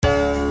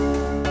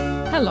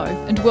Hello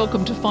and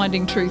welcome to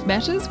Finding Truth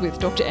Matters with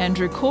Dr.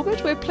 Andrew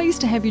Corbett. We're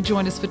pleased to have you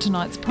join us for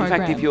tonight's program.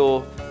 In fact, if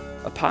you're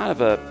a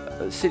part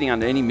of sitting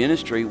under any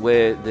ministry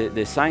where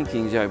they're saying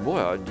things, you go,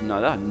 boy, I didn't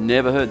know that, I've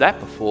never heard that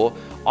before,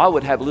 I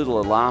would have little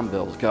alarm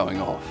bells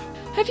going off.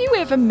 Have you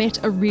ever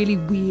met a really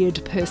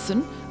weird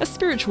person, a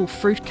spiritual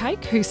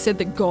fruitcake who said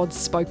that God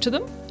spoke to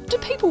them? Do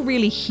people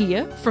really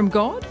hear from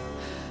God?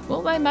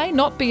 Well, they may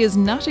not be as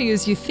nutty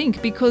as you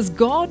think because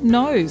God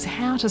knows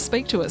how to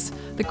speak to us.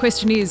 The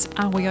question is,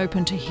 are we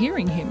open to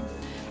hearing Him?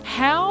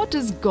 How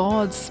does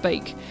God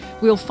speak?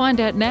 We'll find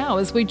out now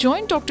as we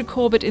join Dr.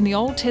 Corbett in the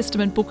Old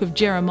Testament book of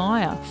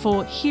Jeremiah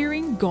for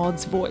hearing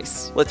God's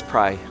voice. Let's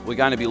pray. We're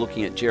going to be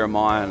looking at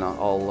Jeremiah, and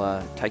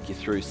I'll take you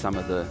through some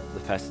of the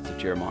facets of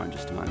Jeremiah in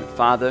just a moment.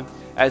 Father,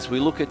 as we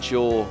look at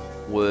your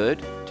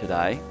word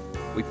today,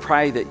 we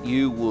pray that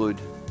you would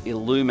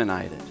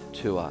illuminate it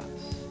to us.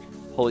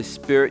 Holy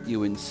Spirit,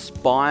 you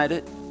inspired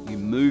it, you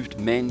moved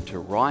men to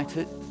write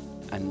it,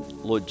 and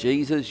Lord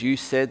Jesus, you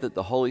said that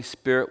the Holy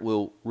Spirit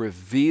will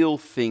reveal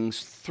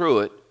things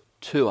through it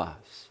to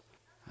us.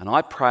 And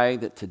I pray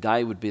that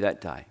today would be that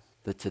day,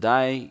 that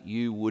today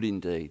you would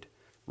indeed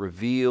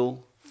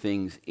reveal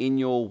things in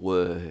your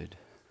word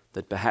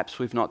that perhaps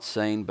we've not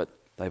seen, but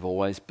they've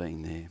always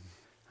been there.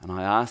 And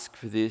I ask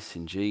for this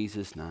in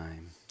Jesus'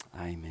 name.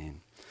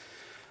 Amen.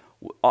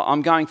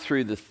 I'm going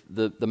through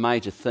the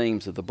major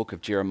themes of the book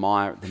of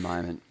Jeremiah at the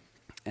moment,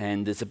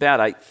 and there's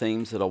about 8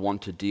 themes that I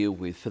want to deal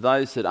with. For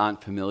those that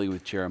aren't familiar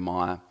with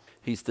Jeremiah,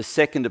 he's the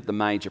second of the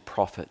major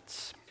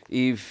prophets.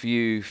 If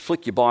you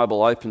flick your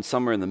Bible open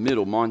somewhere in the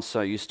middle, mine's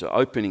so used to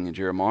opening in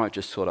Jeremiah, it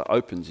just sort of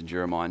opens in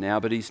Jeremiah now,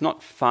 but he's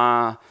not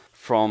far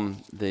from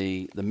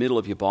the middle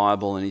of your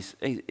Bible, and he's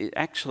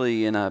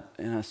actually in a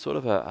sort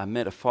of a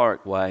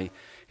metaphoric way,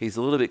 he's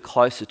a little bit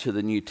closer to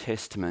the New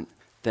Testament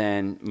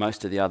than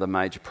most of the other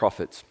major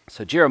prophets.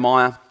 So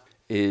Jeremiah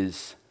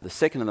is the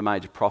second of the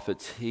major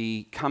prophets.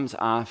 He comes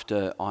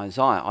after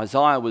Isaiah.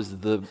 Isaiah was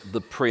the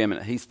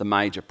preeminent, he's the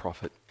major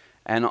prophet.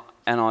 And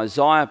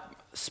Isaiah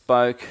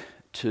spoke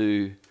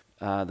to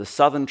the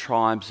southern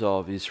tribes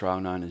of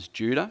Israel known as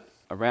Judah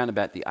around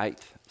about the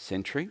 8th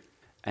century.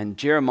 And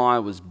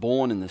Jeremiah was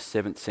born in the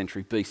 7th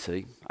century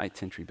BC, 8th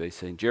century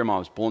BC. Jeremiah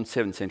was born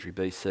 7th century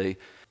BC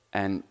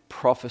and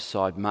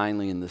prophesied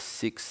mainly in the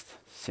 6th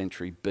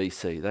century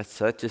BC.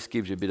 That just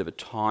gives you a bit of a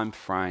time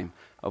frame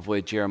of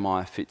where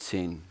Jeremiah fits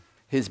in.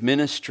 His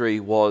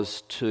ministry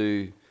was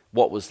to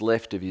what was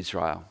left of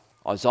Israel.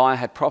 Isaiah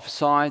had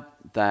prophesied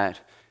that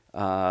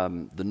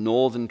the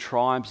northern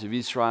tribes of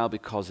Israel,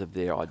 because of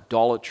their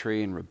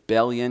idolatry and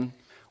rebellion,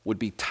 would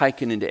be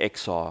taken into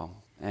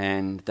exile.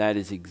 And that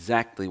is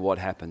exactly what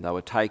happened. They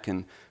were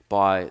taken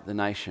by the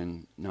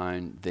nation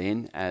known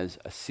then as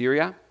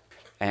Assyria,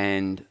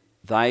 and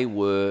they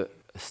were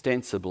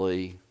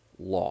ostensibly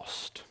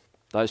lost.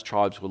 Those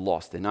tribes were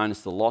lost. They're known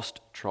as the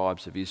lost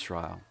tribes of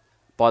Israel.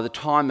 By the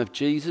time of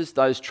Jesus,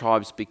 those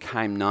tribes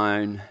became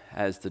known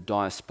as the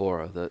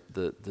diaspora,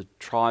 the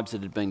tribes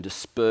that had been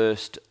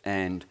dispersed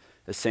and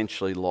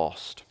essentially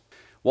lost.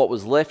 What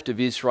was left of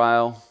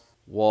Israel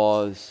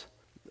was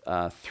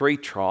 3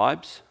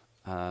 tribes,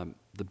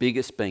 the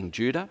biggest being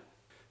Judah,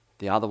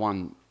 the other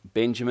one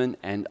Benjamin,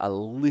 and a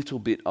little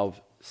bit of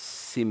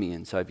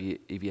Simeon. So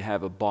if you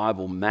have a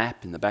Bible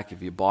map in the back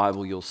of your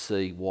Bible, you'll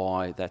see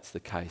why that's the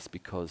case,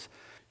 because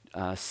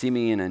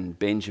Simeon and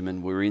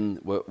Benjamin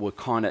were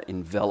kind of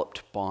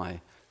enveloped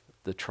by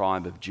the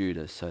tribe of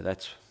Judah. So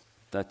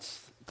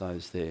that's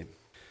those there.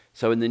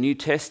 So in the New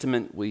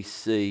Testament, we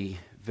see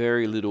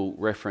very little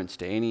reference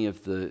to any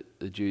of the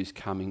Jews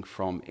coming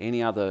from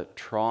any other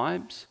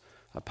tribes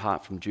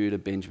apart from Judah,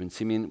 Benjamin,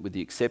 Simeon, with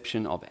the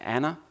exception of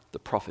Anna, the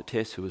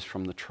prophetess, who was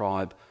from the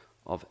tribe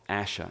of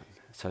Asher.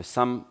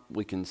 So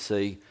we can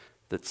see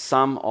that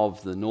some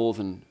of the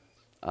northern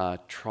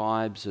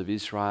tribes of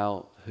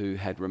Israel who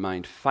had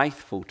remained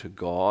faithful to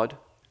God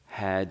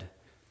had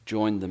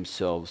joined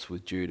themselves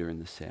with Judah in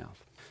the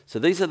south. So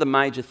these are the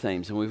major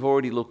themes, and we've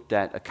already looked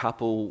at a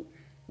couple.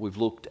 We've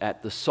looked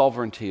at the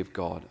sovereignty of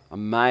God, a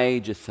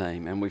major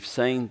theme, and we've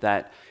seen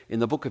that in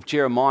the book of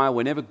Jeremiah,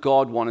 whenever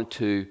God wanted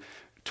to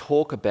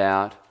talk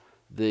about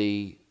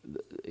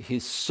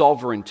his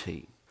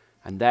sovereignty,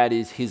 and that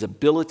is his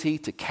ability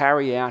to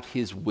carry out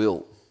his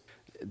will.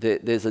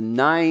 There's a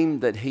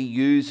name that he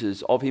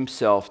uses of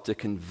himself to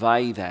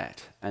convey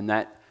that, and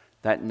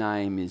that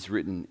name is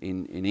written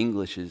in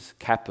English as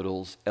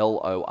capitals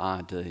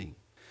Lord.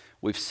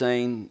 We've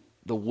seen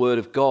the Word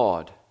of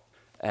God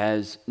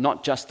as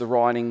not just the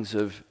writings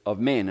of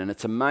men, and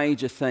it's a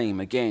major theme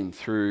again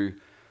through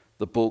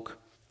the book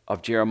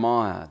of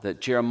Jeremiah,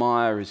 that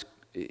Jeremiah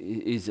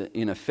is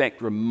in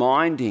effect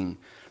reminding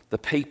the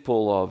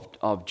people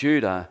of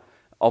Judah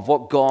of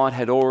what God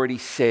had already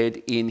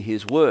said in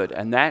his word.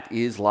 And that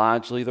is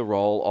largely the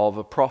role of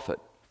a prophet.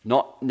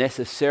 Not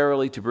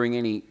necessarily to bring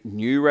any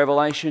new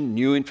revelation,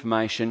 new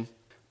information,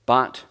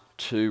 but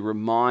to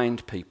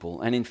remind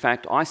people. And in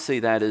fact, I see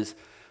that as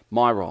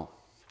my role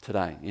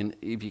today. And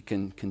if you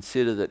can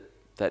consider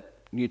that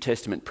New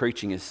Testament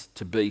preaching is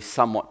to be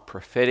somewhat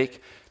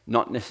prophetic,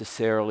 not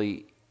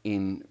necessarily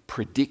in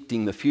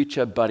predicting the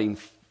future, but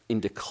in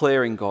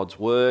declaring God's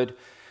word,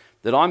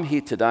 that I'm here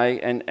today,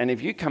 and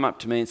if you come up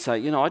to me and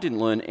say, I didn't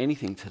learn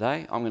anything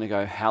today, I'm going to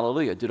go,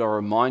 hallelujah. Did I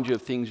remind you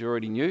of things you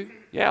already knew?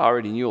 Yeah, I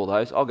already knew all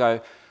those. I'll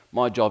go,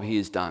 my job here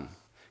is done.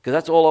 Because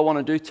that's all I want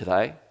to do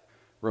today,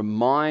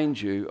 remind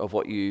you of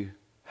what you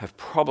have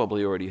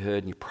probably already heard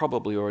and you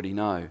probably already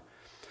know.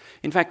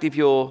 In fact, if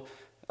you're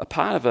a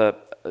part of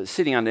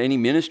sitting under any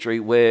ministry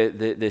where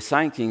they're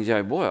saying things,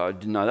 boy, I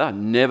didn't know that, I've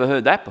never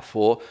heard that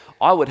before,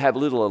 I would have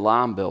little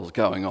alarm bells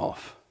going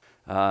off.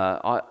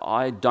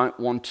 I don't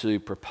want to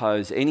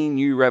propose any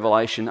new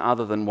revelation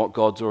other than what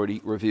God's already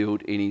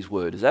revealed in his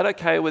word. Is that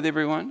okay with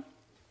everyone?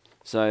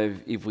 So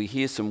if we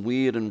hear some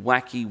weird and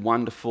wacky,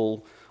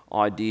 wonderful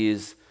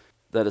ideas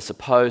that are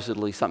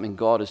supposedly something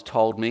God has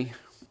told me,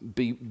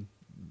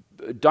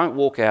 don't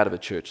walk out of a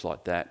church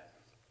like that.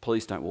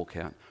 Please don't walk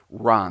out.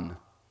 Run,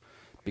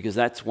 because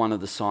that's one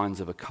of the signs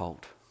of a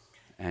cult,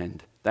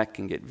 and that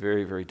can get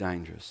very, very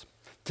dangerous.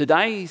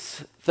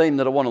 Today's theme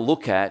that I want to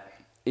look at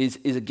is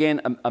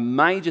again a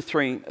major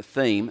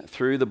theme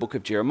through the book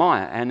of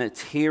Jeremiah, and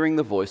it's hearing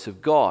the voice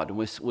of God.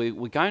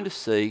 We're going to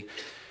see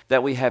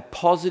that we have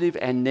positive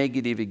and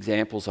negative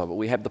examples of it.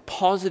 We have the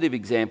positive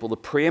example, the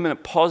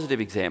preeminent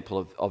positive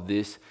example of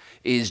this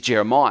is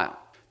Jeremiah.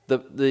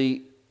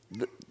 The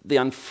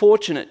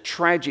unfortunate,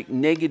 tragic,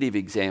 negative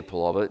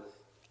example of it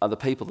are the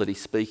people that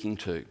he's speaking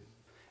to,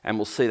 and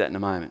we'll see that in a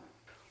moment.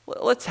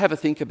 Let's have a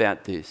think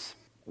about this.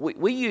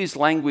 We use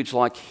language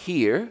like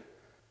hear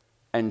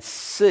and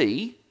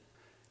see,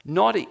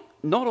 not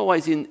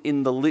always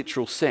in the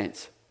literal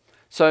sense.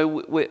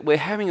 So we're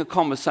having a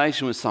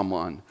conversation with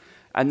someone,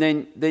 and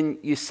then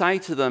you say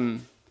to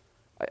them,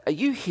 are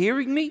you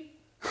hearing me?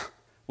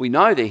 We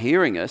know they're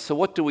hearing us, so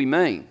what do we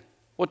mean?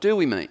 What do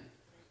we mean?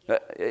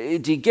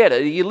 Do you get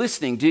it? Are you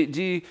listening?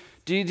 Do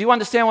you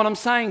understand what I'm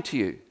saying to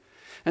you?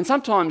 And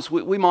sometimes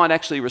we might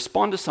actually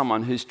respond to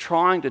someone who's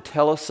trying to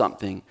tell us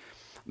something.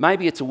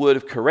 Maybe it's a word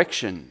of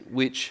correction,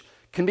 which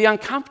can be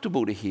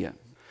uncomfortable to hear.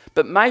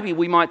 But maybe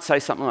we might say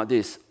something like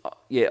this,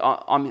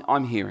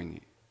 I'm hearing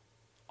you.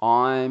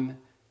 I'm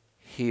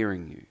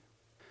hearing you.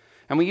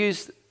 And we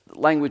use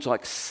language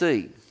like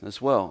see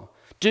as well.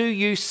 Do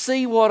you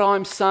see what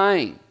I'm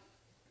saying?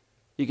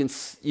 You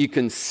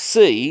can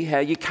see how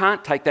you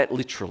can't take that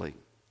literally,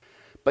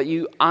 but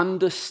you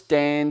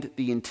understand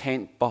the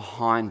intent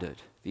behind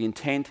it. The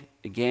intent,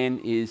 again,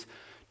 is,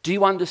 do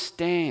you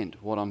understand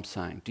what I'm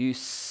saying? Do you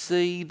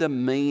see the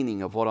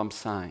meaning of what I'm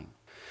saying?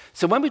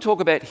 So when we talk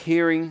about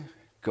hearing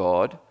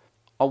God,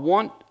 I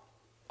want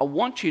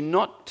you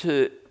not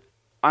to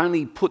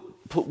only put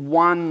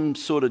one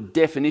sort of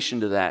definition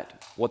to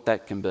that, what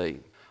that can be.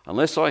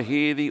 Unless I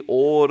hear the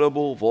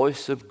audible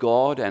voice of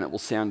God, and it will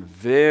sound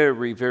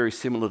very, very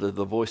similar to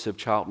the voice of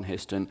Charlton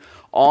Heston,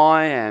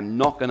 I am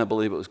not going to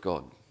believe it was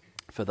God.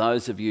 For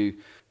those of you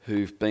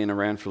who've been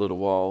around for a little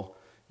while,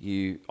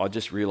 I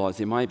just realised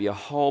there may be a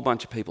whole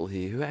bunch of people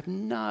here who have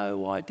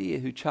no idea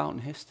who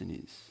Charlton Heston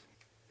is.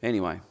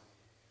 Anyway,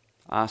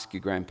 ask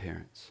your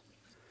grandparents.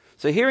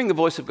 So hearing the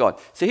voice of God.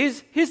 So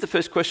here's the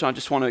first question I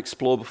just want to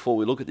explore before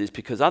we look at this,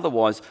 because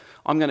otherwise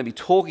I'm going to be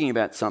talking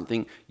about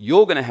something,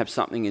 you're going to have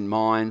something in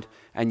mind,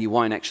 and you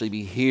won't actually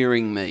be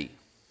hearing me.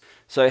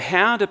 So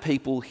how do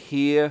people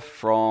hear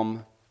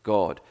from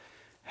God?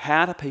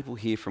 How do people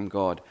hear from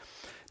God?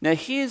 Now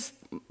here's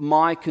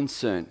my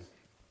concern.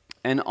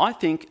 And I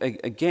think,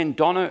 again,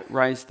 Donna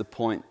raised the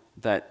point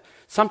that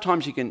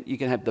sometimes you can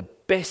have the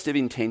best of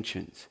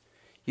intentions.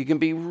 You can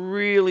be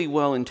really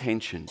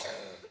well-intentioned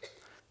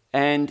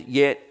and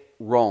yet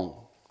wrong.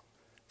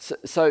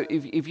 So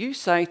if you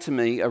say to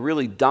me a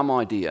really dumb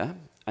idea,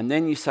 and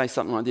then you say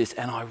something like this,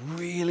 and I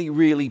really,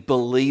 really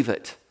believe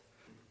it.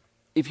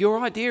 If your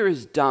idea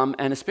is dumb,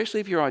 and especially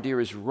if your idea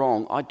is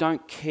wrong, I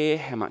don't care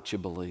how much you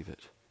believe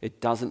it.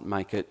 It doesn't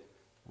make it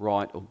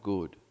right or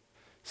good.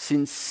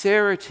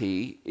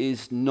 Sincerity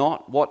is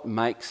not what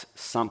makes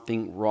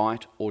something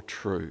right or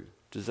true.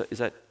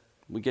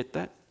 We get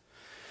that?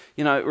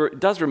 It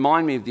does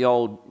remind me of the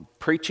old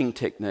preaching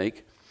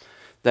technique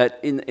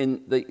that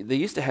they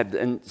used to have,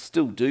 and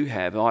still do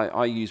have.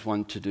 I use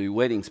one to do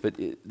weddings, but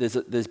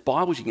there's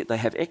Bibles you can get. They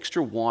have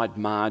extra wide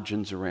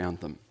margins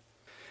around them,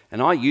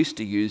 and I used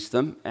to use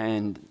them,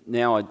 and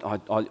now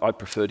I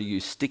prefer to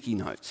use sticky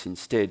notes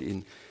instead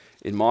in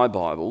my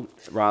Bible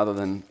rather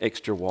than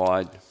extra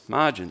wide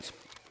margins.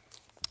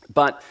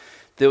 But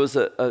there was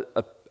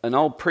an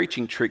old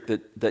preaching trick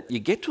that you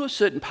get to a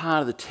certain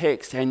part of the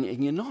text and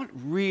you're not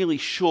really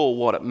sure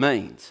what it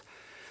means.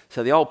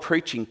 So the old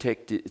preaching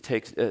trick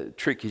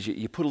is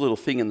you put a little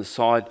thing in the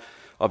side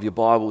of your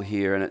Bible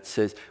here, and it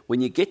says, when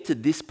you get to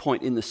this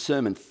point in the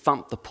sermon,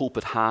 thump the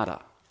pulpit harder.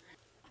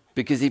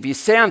 Because if you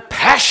sound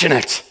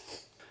passionate,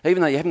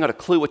 even though you haven't got a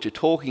clue what you're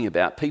talking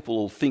about, people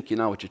will think you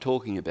know what you're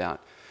talking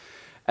about.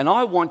 And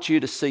I want you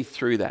to see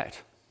through that.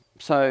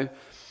 So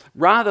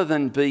rather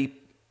than be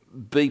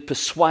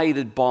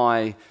persuaded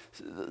by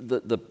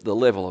the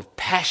level of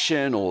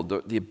passion or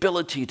the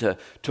ability to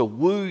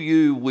woo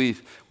you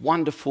with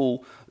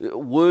wonderful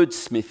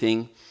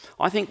wordsmithing,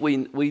 I think we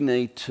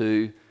need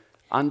to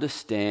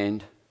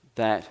understand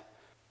that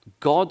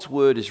God's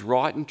word is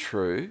right and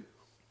true,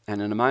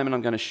 and in a moment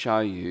I'm going to show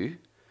you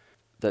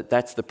that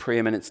that's the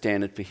preeminent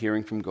standard for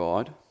hearing from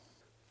God.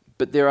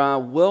 But there are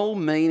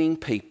well-meaning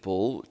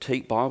people,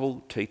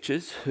 Bible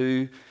teachers,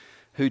 who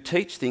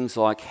teach things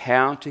like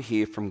how to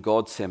hear from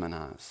God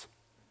seminars.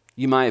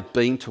 You may have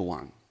been to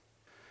one.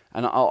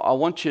 And I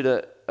want you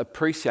to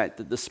appreciate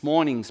that this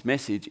morning's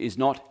message is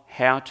not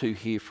how to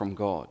hear from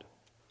God.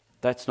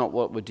 That's not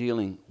what we're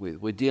dealing with.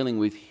 We're dealing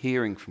with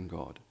hearing from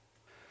God.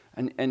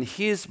 And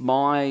here's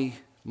my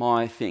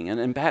thing,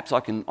 and perhaps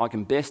I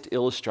can best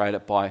illustrate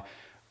it by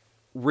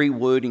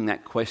rewording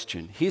that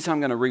question. Here's how I'm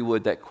going to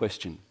reword that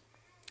question.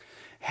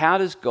 How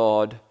does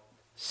God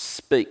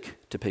speak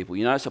to people?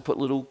 You notice I put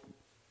little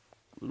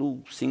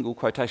single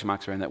quotation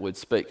marks around that word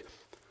speak.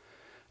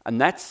 And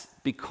that's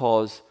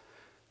because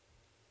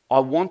I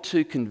want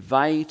to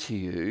convey to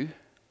you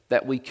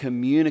that we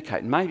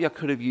communicate. Maybe I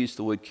could have used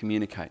the word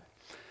communicate.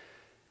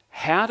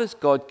 How does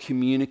God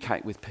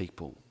communicate with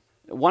people?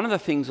 One of the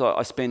things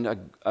I spend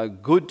a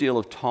good deal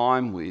of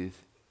time with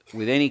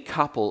any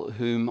couple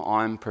whom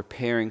I'm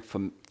preparing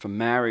for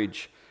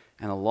marriage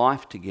and a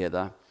life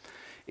together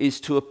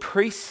is to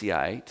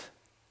appreciate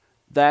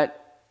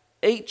that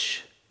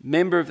each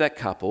member of that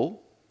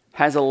couple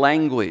has a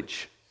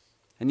language.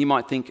 And you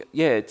might think,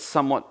 yeah, it's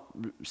somewhat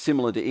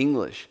similar to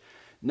English.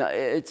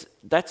 No,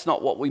 that's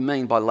not what we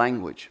mean by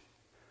language.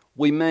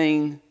 We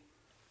mean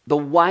the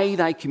way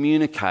they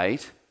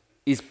communicate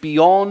is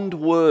beyond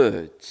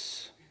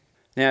words.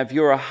 Now, if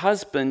you're a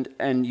husband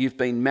and you've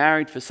been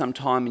married for some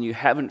time and you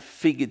haven't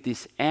figured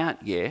this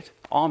out yet,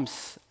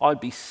 I'd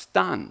be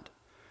stunned.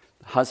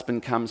 The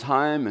husband comes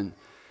home and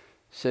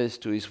says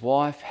to his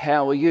wife,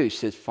 "How are you?" She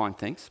says, "Fine,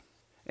 thanks."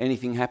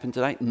 "Anything happened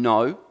today?"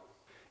 "No."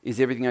 "Is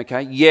everything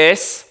okay?"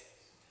 "Yes."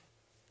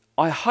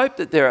 I hope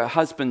that there are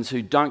husbands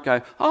who don't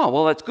go, "Oh,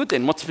 well, that's good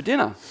then. What's for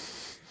dinner?"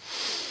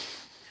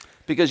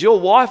 Because your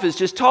wife has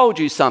just told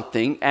you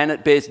something and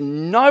it bears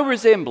no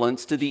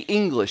resemblance to the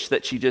English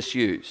that she just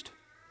used.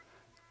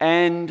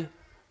 And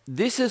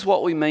this is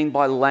what we mean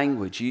by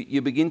language.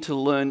 You begin to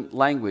learn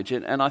language.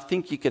 And I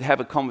think you could have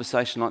a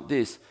conversation like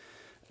this.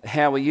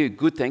 "How are you?"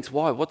 "Good, thanks."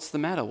 "Why? What's the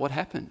matter? What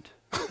happened?"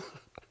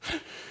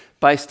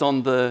 Based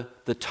on the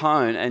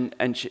tone.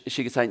 And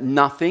she could say,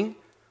 "Nothing."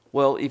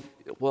 Well,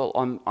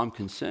 I'm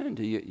concerned.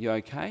 Are you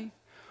okay?"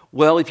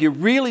 "Well, if you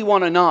really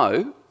want to know,"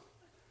 and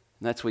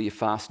that's where you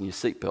fasten your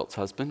seatbelts,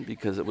 husband,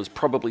 because it was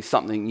probably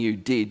something you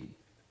did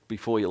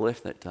before you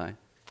left that day.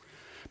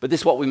 But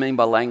this is what we mean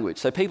by language.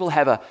 So people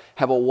have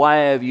a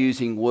way of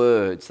using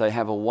words. They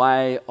have a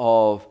way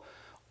of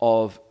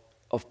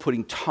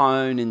putting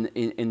tone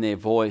in their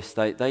voice.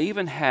 They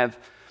even have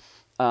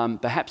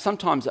perhaps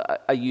sometimes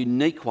a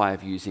unique way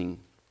of using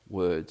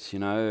words. You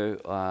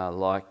know,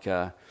 like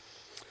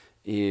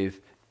if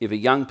a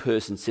young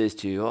person says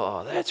to you,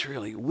 "Oh, that's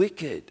really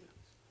wicked,"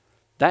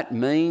 that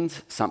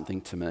means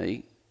something to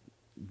me,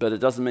 but it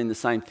doesn't mean the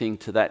same thing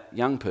to that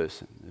young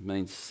person. It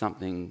means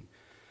something.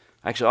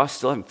 Actually, I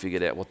still haven't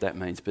figured out what that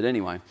means. But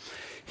anyway,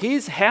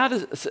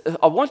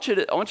 I want you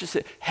to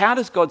say, how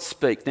does God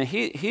speak? Now,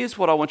 here's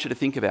what I want you to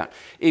think about.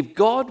 If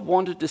God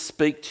wanted to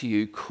speak to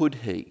you, could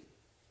he?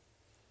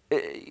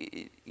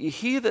 You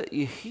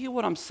hear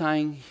what I'm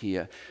saying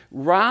here?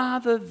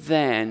 Rather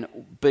than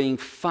being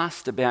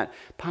fussed about,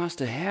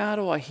 "Pastor, how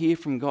do I hear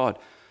from God?"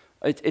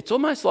 It's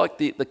almost like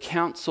the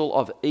counsel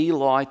of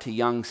Eli to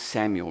young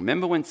Samuel.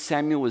 Remember when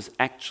Samuel was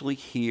actually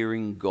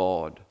hearing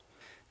God?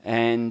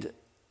 And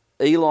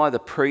Eli the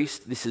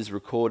priest, this is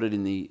recorded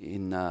in the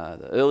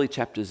early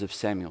chapters of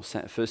Samuel,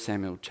 1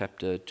 Samuel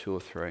chapter 2 or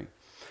 3.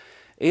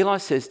 Eli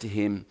says to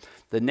him,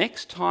 "The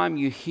next time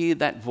you hear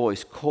that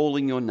voice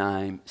calling your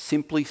name,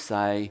 simply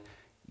say,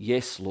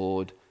 'Yes,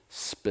 Lord,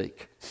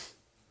 speak.'"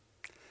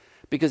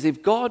 Because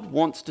if God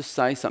wants to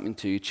say something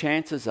to you,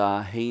 chances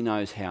are he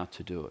knows how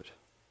to do it.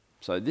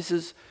 So this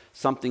is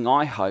something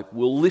I hope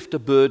will lift a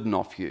burden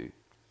off you.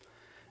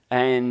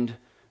 And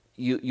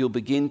you'll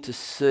begin to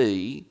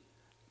see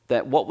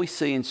that what we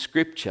see in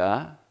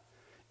Scripture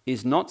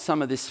is not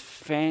some of this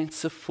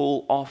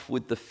fanciful, off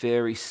with the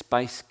fairy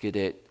space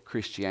cadet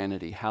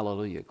Christianity.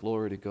 Hallelujah,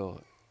 glory to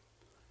God.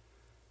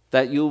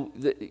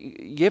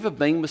 You ever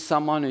been with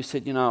someone who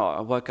said, "You know,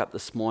 I woke up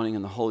this morning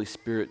and the Holy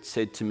Spirit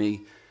said to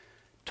me,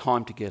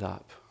 'Time to get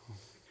up.'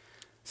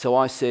 So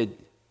I said,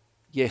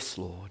 'Yes,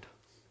 Lord.'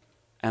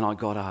 And I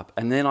got up.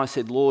 And then I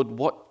said, 'Lord,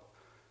 what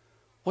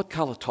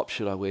colour top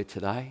should I wear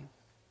today?'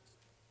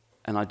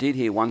 And I did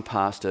hear one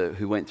pastor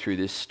who went through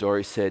this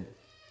story said,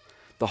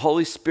 the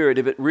Holy Spirit,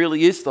 if it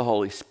really is the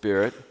Holy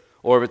Spirit,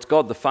 or if it's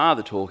God the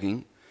Father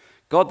talking,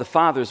 God the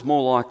Father is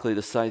more likely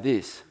to say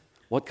this: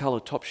 'What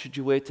colour top should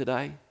you wear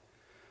today?'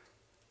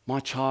 My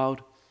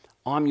child,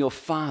 I'm your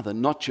father,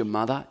 not your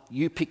mother.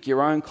 You pick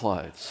your own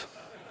clothes."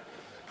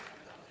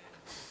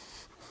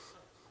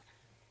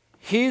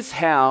 Here's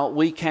how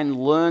we can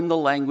learn the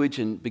language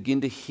and begin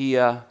to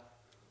hear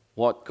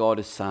what God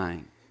is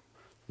saying.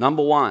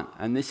 Number one,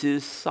 and this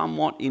is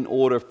somewhat in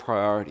order of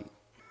priority,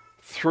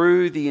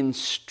 through the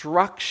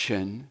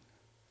instruction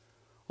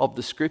of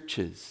the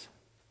Scriptures.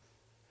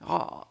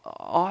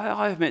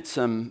 I have met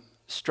some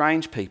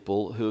strange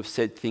people who have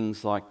said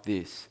things like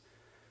this.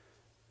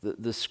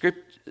 The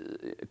script,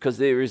 because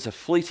there is a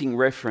fleeting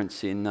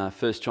reference in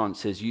 1 John, it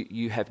says,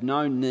 you have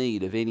no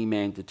need of any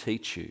man to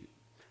teach you.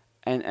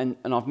 And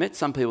I've met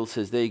some people who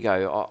says, there you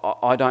go,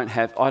 I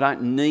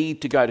don't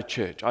need to go to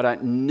church. I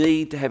don't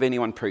need to have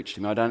anyone preach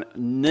to me. I don't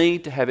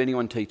need to have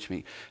anyone teach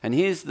me. And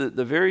here's the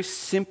very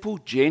simple,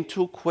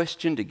 gentle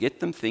question to get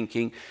them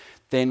thinking,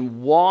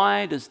 then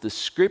why does the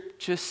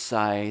scripture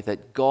say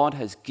that God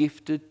has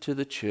gifted to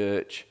the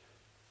church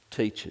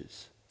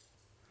teachers?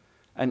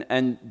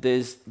 And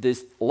there's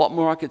a lot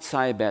more I could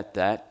say about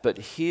that, but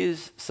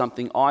here's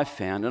something I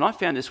found. And I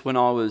found this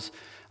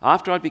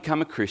after I'd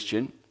become a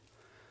Christian,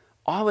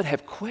 I would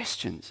have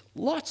questions,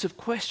 lots of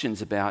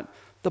questions about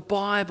the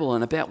Bible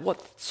and about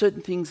what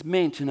certain things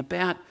meant and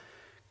about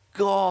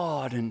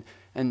God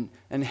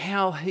and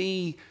how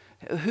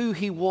who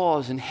he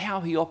was and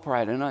how he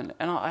operated. And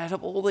I'd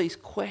have all these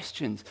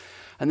questions.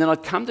 And then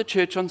I'd come to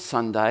church on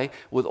Sunday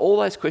with all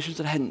those questions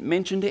that I hadn't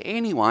mentioned to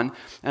anyone,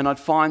 and I'd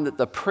find that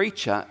the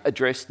preacher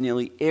addressed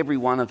nearly every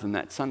one of them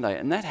that Sunday.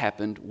 And that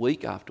happened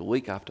week after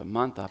week after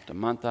month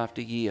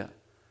after year.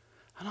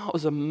 And I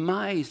was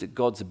amazed at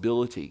God's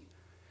ability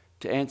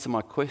to answer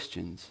my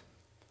questions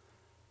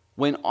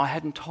when I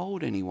hadn't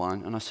told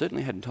anyone, and I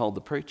certainly hadn't told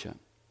the preacher.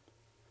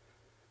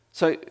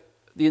 So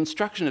the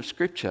instruction of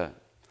Scripture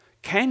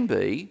can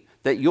be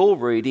that you're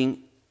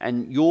reading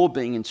and you're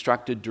being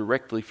instructed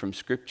directly from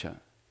Scripture.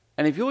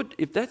 And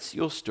if that's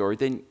your story,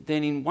 then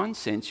in one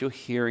sense you're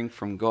hearing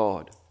from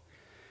God.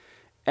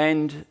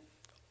 And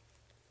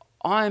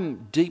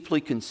I'm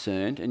deeply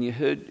concerned, and you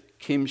heard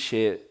Kim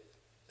share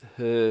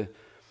her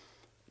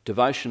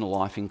devotional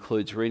life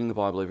includes reading the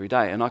Bible every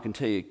day. And I can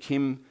tell you,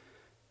 Kim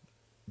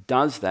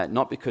does that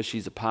not because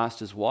she's a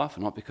pastor's wife,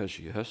 and not because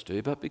she has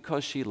to, but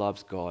because she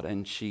loves God,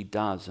 and she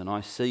does. And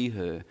I see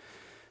her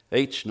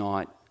each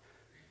night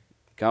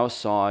go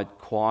aside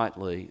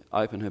quietly,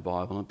 open her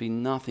Bible, and it'd be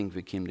nothing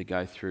for Kim to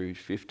go through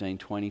 15,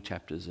 20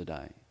 chapters a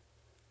day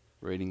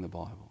reading the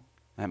Bible.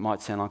 That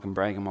might sound like I'm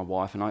bragging on my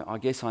wife, and I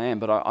guess I am,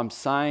 but I'm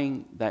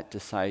saying that to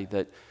say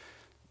that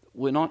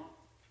we're not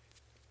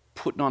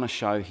putting on a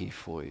show here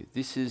for you.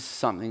 This is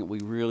something that we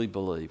really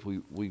believe.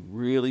 We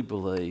really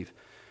believe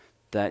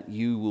that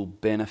you will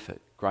benefit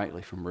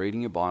greatly from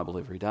reading your Bible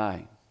every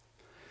day.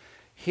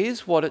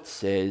 Here's what it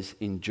says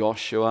in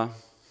Joshua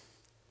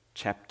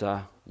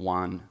chapter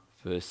 1,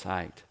 verse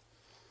 8.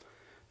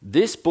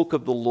 This book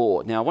of the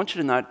law, now I want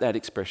you to note that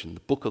expression, the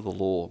book of the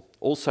law,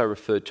 also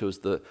referred to as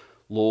the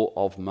law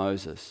of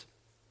Moses,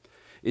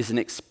 is an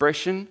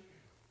expression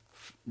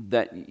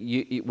that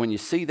when you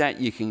see that,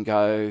 you can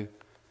go,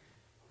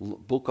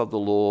 book of the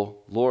law,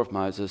 law of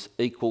Moses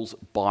equals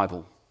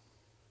Bible.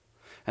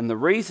 And the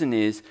reason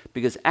is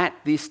because at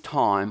this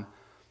time,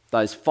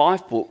 those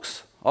 5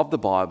 books of the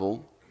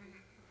Bible,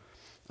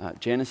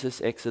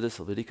 Genesis, Exodus,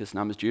 Leviticus,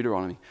 Numbers,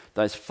 Deuteronomy,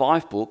 those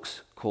 5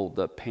 books called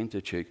the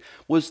Pentateuch,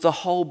 was the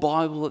whole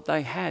Bible that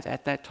they had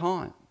at that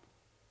time.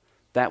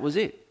 That was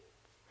it.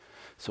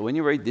 So when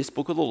you read this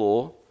book of the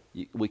law,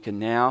 we can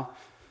now,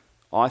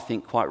 I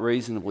think, quite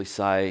reasonably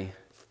say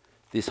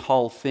this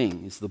whole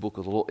thing is the book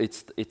of the law.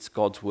 It's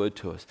God's word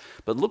to us.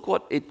 But look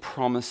what it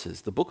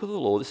promises. The book of the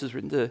law, this is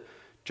written to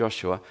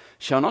Joshua,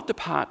 shall not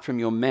depart from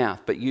your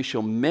mouth, but you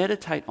shall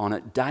meditate on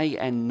it day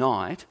and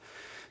night,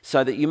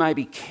 so that you may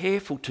be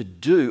careful to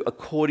do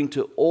according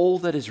to all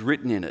that is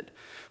written in it.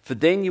 For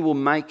then you will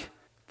make,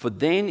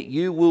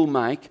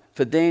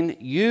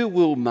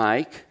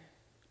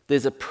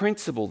 there's a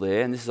principle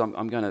there, and this is,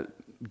 I'm going to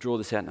draw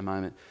this out in a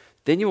moment.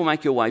 Then you will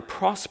make your way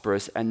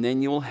prosperous, and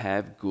then you will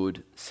have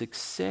good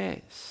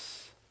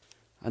success.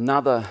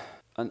 Another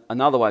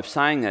way of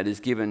saying that is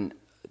given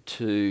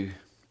to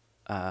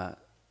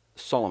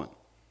Solomon.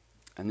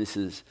 And this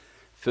is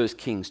 1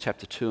 Kings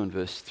chapter 2 and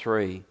verse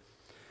 3.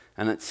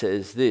 And it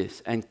says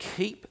this, and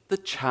keep the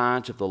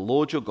charge of the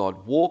Lord your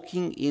God,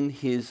 walking in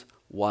his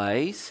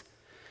ways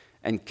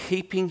and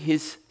keeping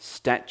his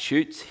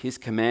statutes, his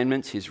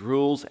commandments, his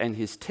rules, and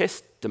his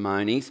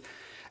testimonies,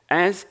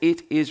 as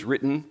it is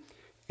written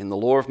in the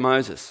law of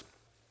Moses.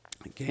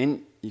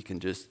 Again, you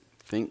can just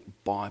think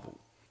Bible.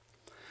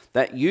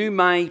 That you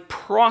may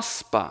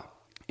prosper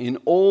in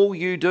all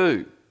you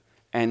do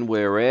and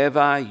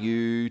wherever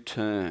you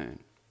turn.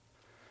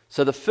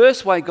 So the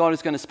first way God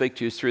is going to speak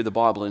to you is through the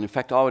Bible. And in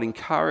fact, I would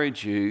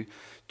encourage you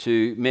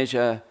to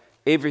measure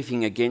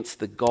everything against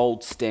the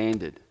gold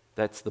standard.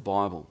 That's the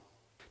Bible.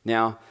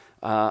 Now,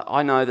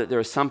 I know that there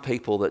are some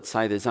people that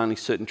say there's only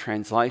certain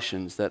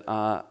translations that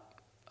are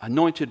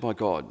anointed by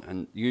God.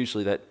 And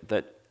usually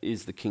that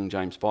is the King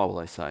James Bible,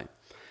 they say.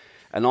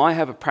 And I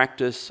have a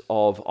practice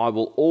of I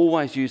will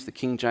always use the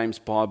King James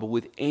Bible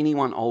with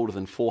anyone older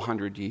than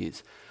 400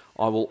 years.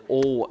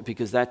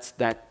 Because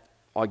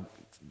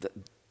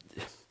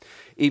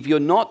if you're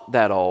not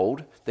that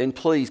old, then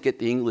please get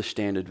the English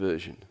Standard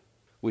Version,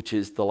 which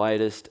is the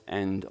latest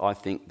and I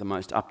think the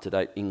most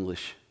up-to-date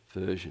English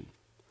version.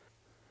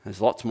 There's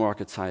lots more I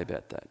could say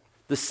about that.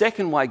 The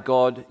second way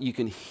you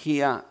can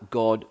hear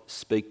God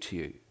speak to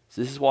you So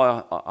this is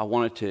why I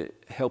wanted to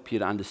help you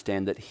to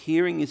understand that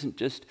hearing isn't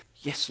just,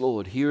 yes,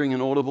 Lord, hearing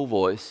an audible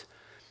voice,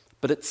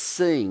 but it's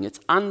seeing, it's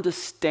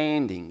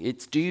understanding,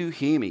 it's, do you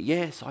hear me?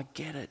 Yes, I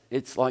get it.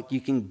 It's like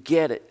you can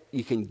get it.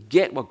 You can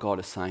get what God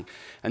is saying.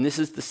 And this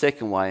is the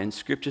second way, and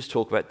scriptures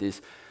talk about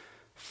this,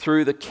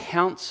 through the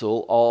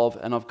counsel of,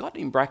 and I've got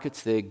in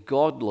brackets there,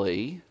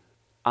 godly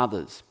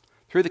others.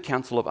 Through the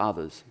counsel of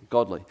others,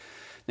 godly.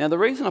 Now the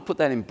reason I put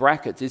that in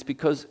brackets is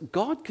because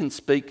God can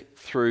speak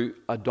through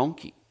a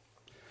donkey.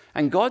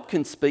 And God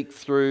can speak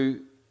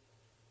through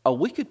a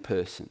wicked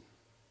person.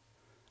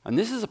 And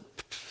this is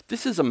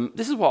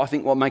what I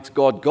think what makes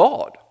God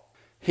God.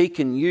 He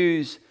can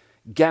use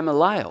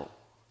Gamaliel,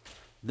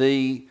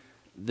 the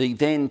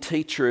then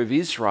teacher of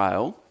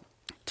Israel,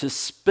 to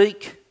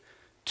speak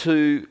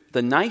to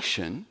the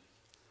nation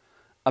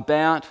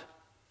about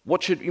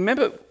what should,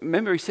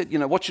 remember he said,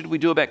 what should we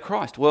do about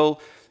Christ?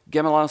 Well,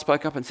 Gamaliel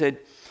spoke up and said,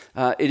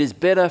 it is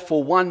better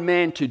for one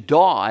man to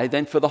die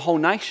than for the whole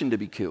nation to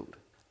be killed.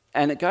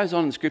 And it goes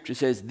on in Scripture,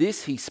 says,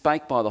 this he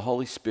spake by the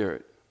Holy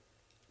Spirit.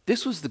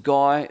 This was the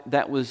guy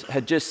that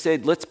had just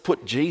said, let's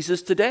put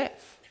Jesus to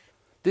death.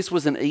 This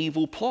was an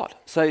evil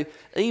plot. So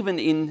even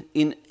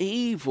in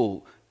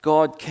evil,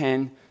 God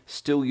can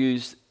still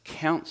use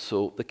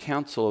counsel, the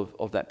counsel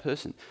of that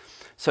person.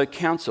 So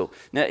counsel.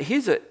 Now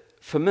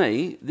for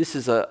me, this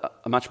is a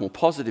much more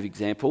positive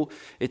example.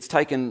 It's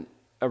taken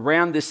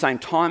around this same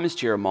time as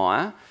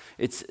Jeremiah.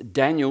 It's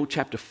Daniel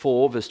chapter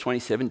 4, verse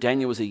 27.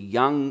 Daniel was a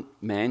young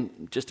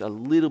man, just a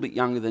little bit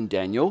younger than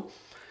Daniel.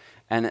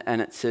 And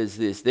it says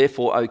this,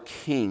 therefore, O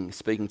king,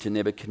 speaking to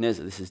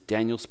Nebuchadnezzar, this is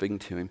Daniel speaking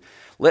to him,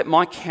 let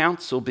my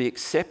counsel be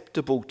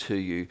acceptable to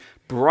you.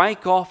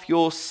 Break off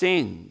your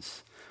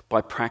sins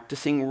by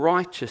practicing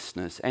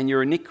righteousness and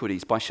your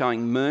iniquities by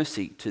showing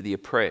mercy to the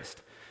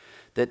oppressed,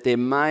 that there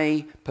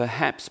may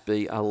perhaps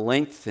be a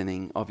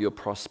lengthening of your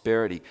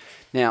prosperity.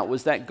 Now,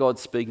 was that God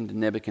speaking to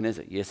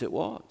Nebuchadnezzar? Yes, it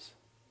was.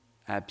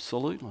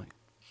 Absolutely.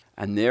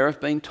 And there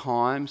have been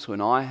times when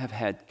I have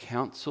had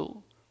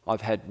counsel,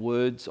 I've had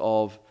words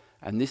of,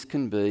 and this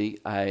can be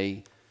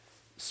a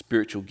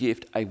spiritual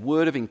gift, a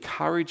word of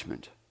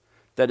encouragement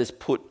that has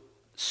put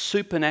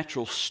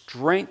supernatural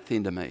strength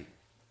into me.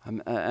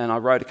 And I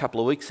wrote a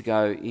couple of weeks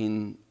ago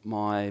in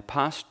my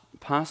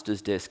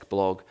pastor's desk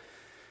blog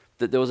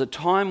that there was a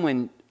time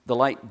when the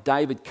late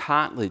David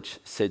Cartledge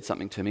said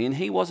something to me, and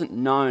he wasn't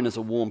known as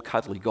a warm,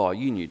 cuddly guy.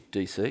 You knew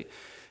DC.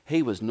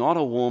 He was not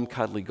a warm,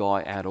 cuddly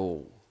guy at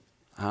all.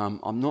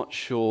 I'm not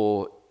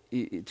sure.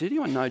 Did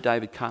anyone know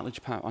David Cartledge?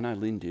 I know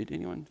Lynn did.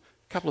 Anyone?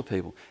 A couple of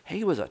people.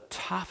 He was a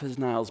tough as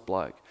nails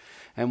bloke.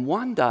 And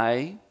one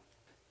day,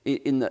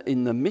 in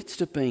the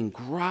midst of being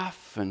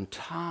gruff and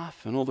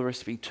tough and all the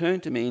rest of it, he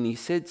turned to me and he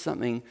said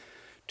something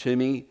to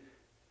me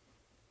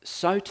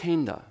so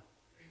tender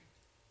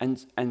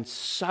and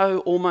so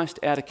almost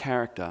out of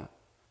character.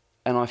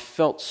 And I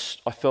felt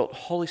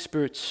Holy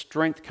Spirit's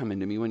strength come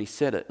into me when he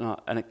said it,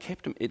 and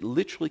it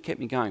literally kept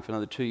me going for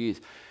another 2 years.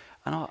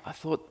 And I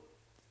thought,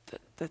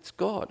 that's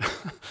God.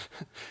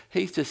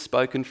 He's just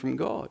spoken from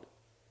God.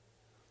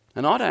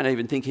 And I don't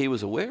even think he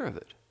was aware of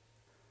it.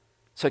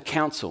 So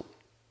counsel.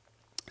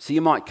 So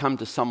you might come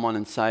to someone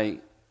and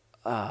say,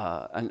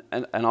 and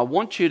I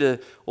want you to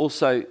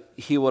also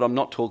hear what I'm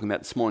not talking about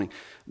this morning.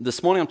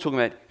 This morning I'm talking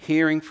about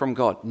hearing from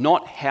God,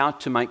 not how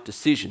to make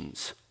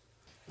decisions.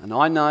 And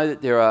I know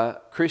that there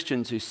are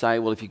Christians who say,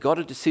 well, if you've got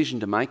a decision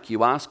to make,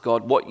 you ask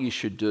God what you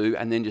should do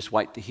and then just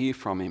wait to hear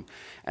from him.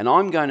 And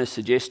I'm going to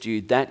suggest to you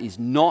that is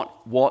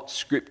not what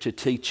Scripture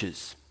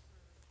teaches.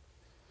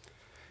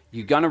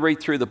 You're going to read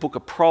through the book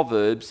of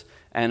Proverbs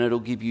and it'll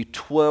give you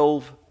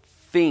 12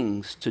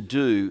 things to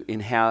do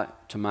in how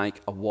to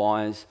make a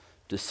wise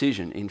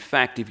decision. In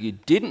fact, if you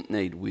didn't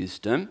need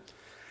wisdom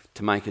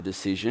to make a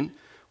decision,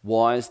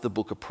 why is the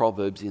book of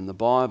Proverbs in the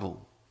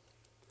Bible?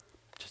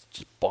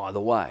 Just by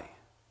the way.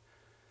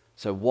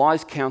 So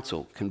wise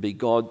counsel can be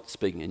God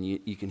speaking, and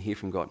you can hear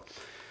from God.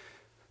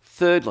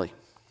 Thirdly,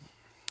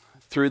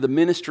 through the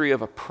ministry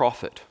of a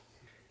prophet.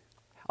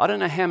 I don't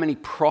know how many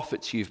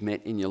prophets you've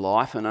met in your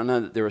life, and I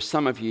know that there are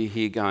some of you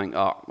here going,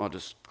 oh, I'll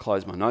just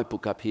close my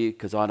notebook up here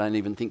because I don't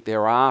even think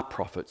there are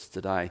prophets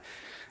today.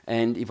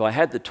 And if I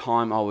had the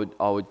time, I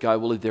would go,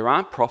 well, if there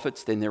aren't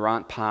prophets, then there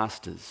aren't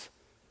pastors,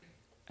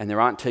 and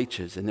there aren't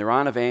teachers, and there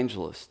aren't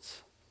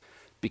evangelists.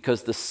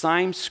 Because the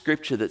same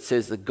scripture that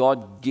says that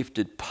God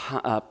gifted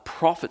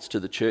prophets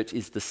to the church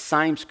is the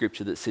same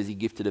scripture that says he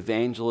gifted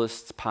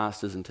evangelists,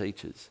 pastors and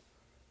teachers.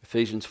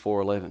 Ephesians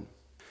 4:11.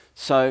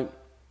 So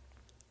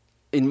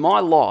in my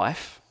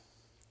life,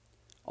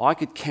 I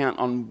could count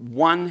on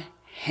one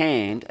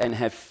hand and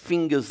have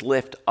fingers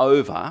left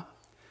over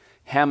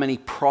how many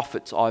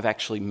prophets I've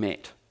actually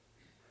met.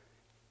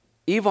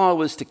 If I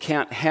was to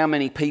count how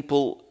many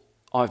people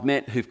I've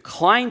met who've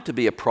claimed to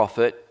be a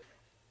prophet,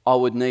 I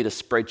would need a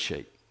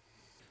spreadsheet.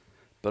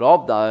 But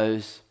of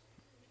those,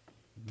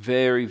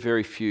 very,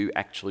 very few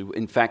actually,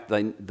 in fact,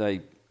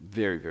 they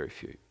very, very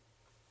few.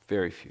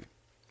 Very few.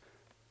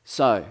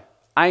 So,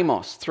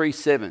 Amos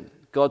 3:7,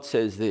 God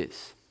says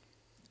this,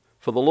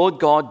 for the Lord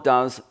God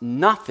does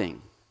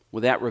nothing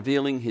without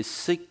revealing his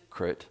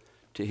secret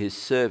to his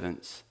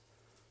servants,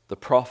 the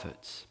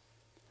prophets.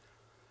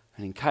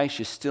 And in case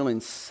you're still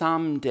in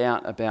some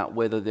doubt about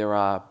whether there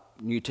are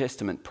New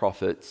Testament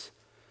prophets,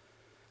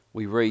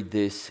 we read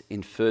this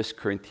in 1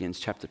 Corinthians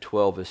chapter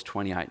 12, verse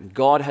 28. And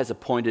God has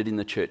appointed in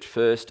the church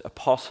first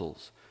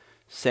apostles,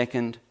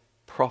 second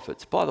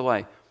prophets. By the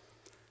way,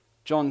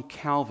 John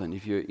Calvin,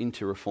 if you're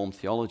into Reformed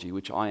theology,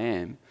 which I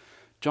am,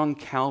 John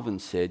Calvin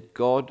said,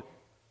 God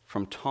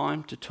from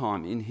time to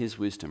time in his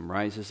wisdom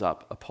raises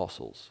up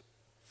apostles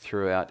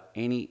throughout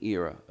any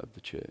era of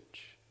the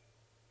church.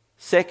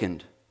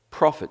 Second,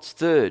 prophets.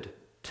 Third,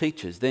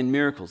 teachers. Then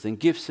miracles. Then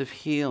gifts of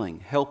healing,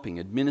 helping,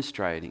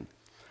 administrating,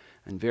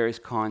 and various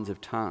kinds of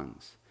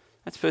tongues.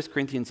 That's 1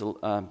 Corinthians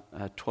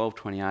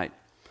 12:28.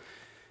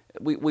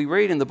 We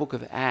read in the book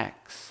of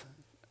Acts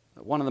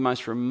one of the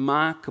most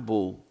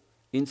remarkable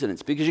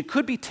incidents, because you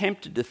could be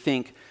tempted to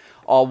think,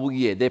 oh, well,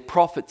 yeah, they're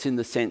prophets in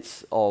the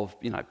sense of,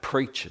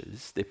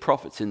 preachers. They're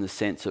prophets in the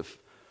sense of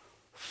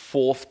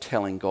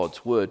forth-telling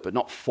God's word, but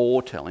not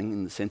foretelling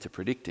in the sense of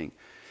predicting.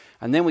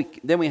 And then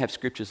we have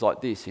scriptures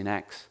like this in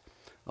Acts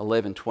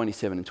 11,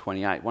 27 and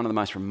 28, one of the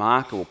most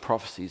remarkable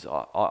prophecies,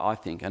 I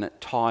think, and it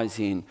ties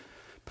in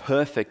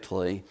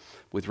perfectly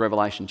with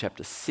Revelation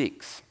chapter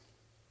 6.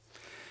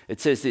 It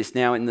says this,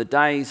 in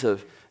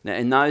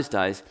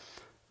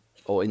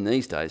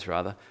these days,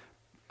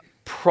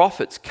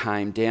 prophets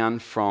came down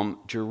from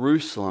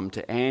Jerusalem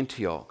to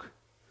Antioch,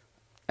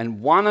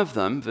 and one of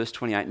them, verse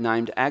 28,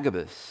 named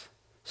Agabus,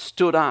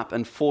 stood up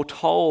and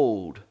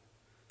foretold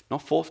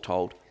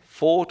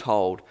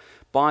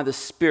by the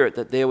Spirit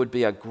that there would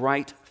be a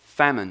great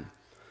famine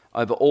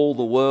over all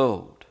the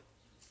world.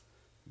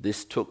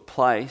 This took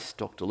place,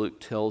 Dr. Luke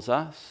tells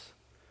us,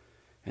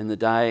 in the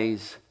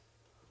days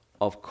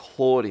of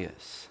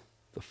Claudius,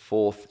 the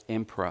fourth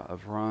emperor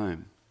of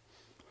Rome.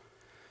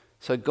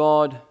 So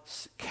God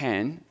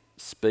can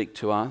speak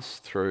to us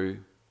through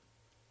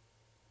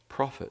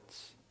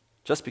prophets.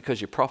 Just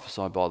because you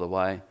prophesy, by the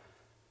way,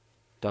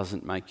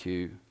 doesn't make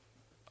you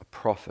a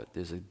prophet.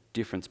 There's a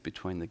difference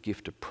between the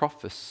gift of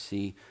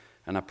prophecy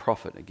and a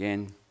prophet.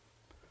 Again,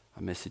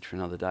 a message for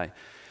another day.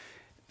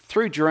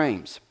 Through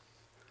dreams.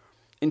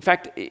 In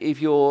fact,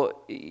 if you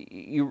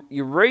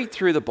read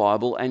through the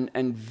Bible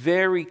and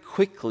very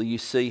quickly you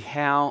see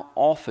how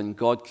often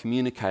God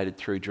communicated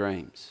through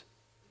dreams.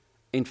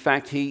 In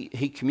fact, he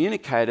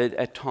communicated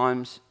at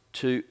times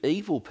to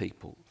evil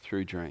people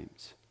through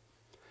dreams.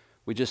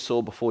 We just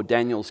saw before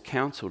Daniel's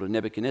counsel to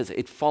Nebuchadnezzar.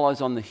 It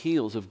follows on the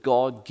heels of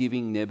God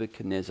giving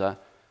Nebuchadnezzar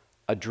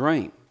a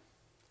dream.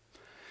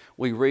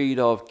 We read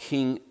of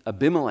King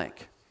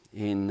Abimelech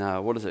in,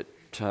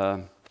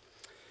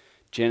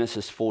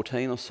 Genesis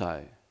 14 or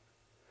so,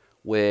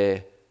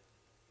 where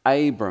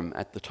Abram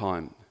at the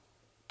time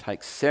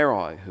takes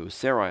Sarai, who was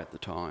Sarai at the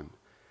time,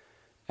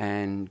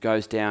 and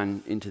goes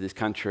down into this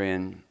country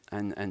and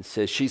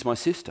says, she's my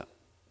sister.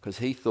 Because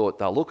he thought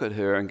they'll look at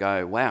her and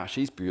go, wow,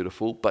 she's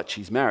beautiful, but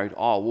she's married.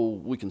 Oh, well,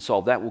 we can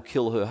solve that. We'll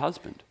kill her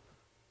husband.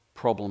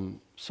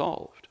 Problem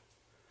solved.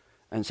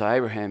 And so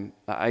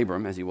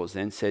Abram, as he was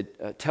then,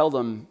 said, tell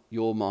them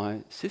you're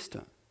my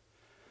sister.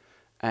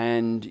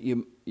 And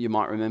you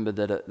might remember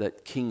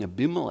that King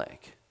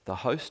Abimelech, the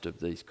host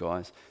of these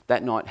guys,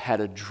 that night had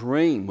a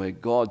dream where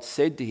God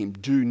said to him,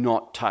 do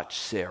not touch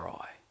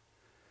Sarai.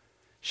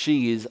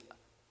 She is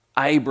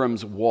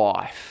Abram's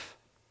wife.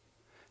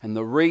 And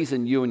the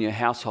reason you and your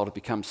household have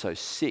become so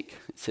sick,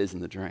 it says in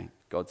the dream,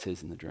 God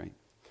says in the dream,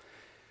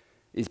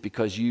 is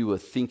because you were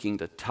thinking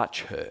to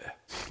touch her.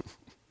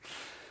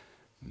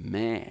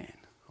 Man,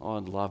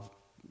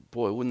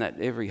 wouldn't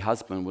that every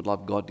husband would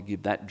love God to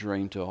give that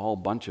dream to a whole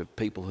bunch of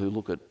people who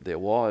look at their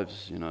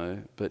wives,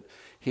 But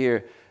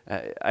here,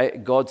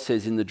 God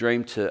says in the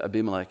dream to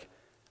Abimelech,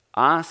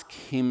 ask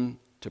him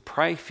to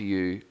pray for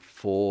you,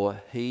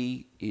 for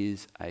he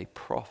is a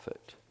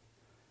prophet.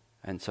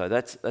 And so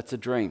that's a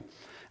dream.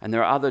 And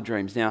there are other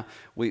dreams. Now,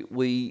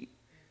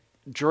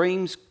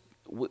 dreams,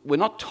 we're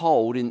not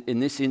told in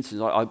this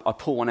instance. I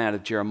pull one out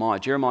of Jeremiah.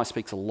 Jeremiah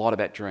speaks a lot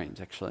about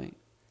dreams, actually.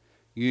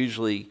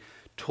 Usually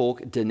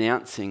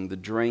denouncing the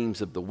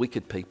dreams of the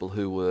wicked people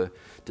who were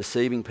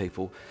deceiving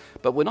people.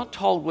 But we're not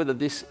told whether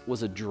this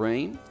was a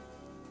dream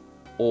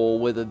or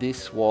whether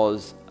this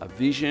was a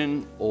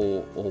vision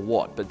or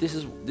what. But this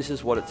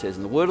is what it says.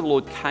 And the word of the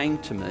Lord came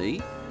to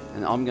me,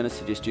 and I'm going to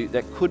suggest to you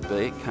that could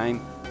be it came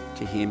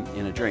to him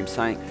in a dream,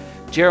 saying,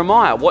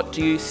 Jeremiah, what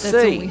do you see?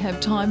 That's all we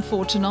have time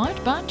for tonight,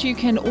 but you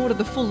can order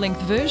the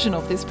full-length version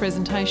of this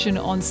presentation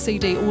on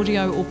CD,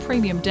 audio or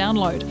premium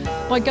download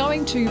by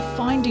going to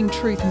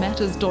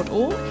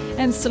findingtruthmatters.org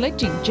and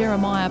selecting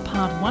Jeremiah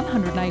Part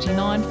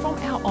 189 from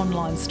our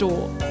online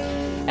store.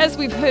 As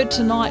we've heard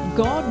tonight,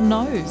 God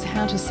knows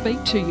how to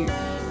speak to you.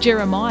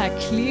 Jeremiah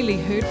clearly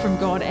heard from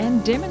God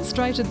and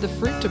demonstrated the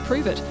fruit to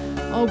prove it.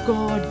 Oh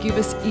God, give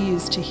us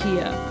ears to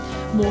hear.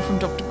 More from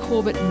Dr.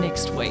 Corbett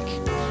next week.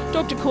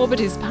 Dr. Corbett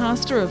is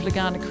pastor of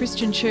Legana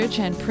Christian Church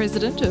and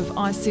president of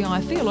ICI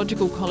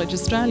Theological College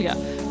Australia.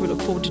 We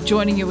look forward to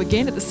joining you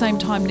again at the same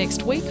time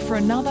next week for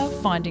another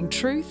Finding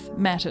Truth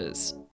Matters.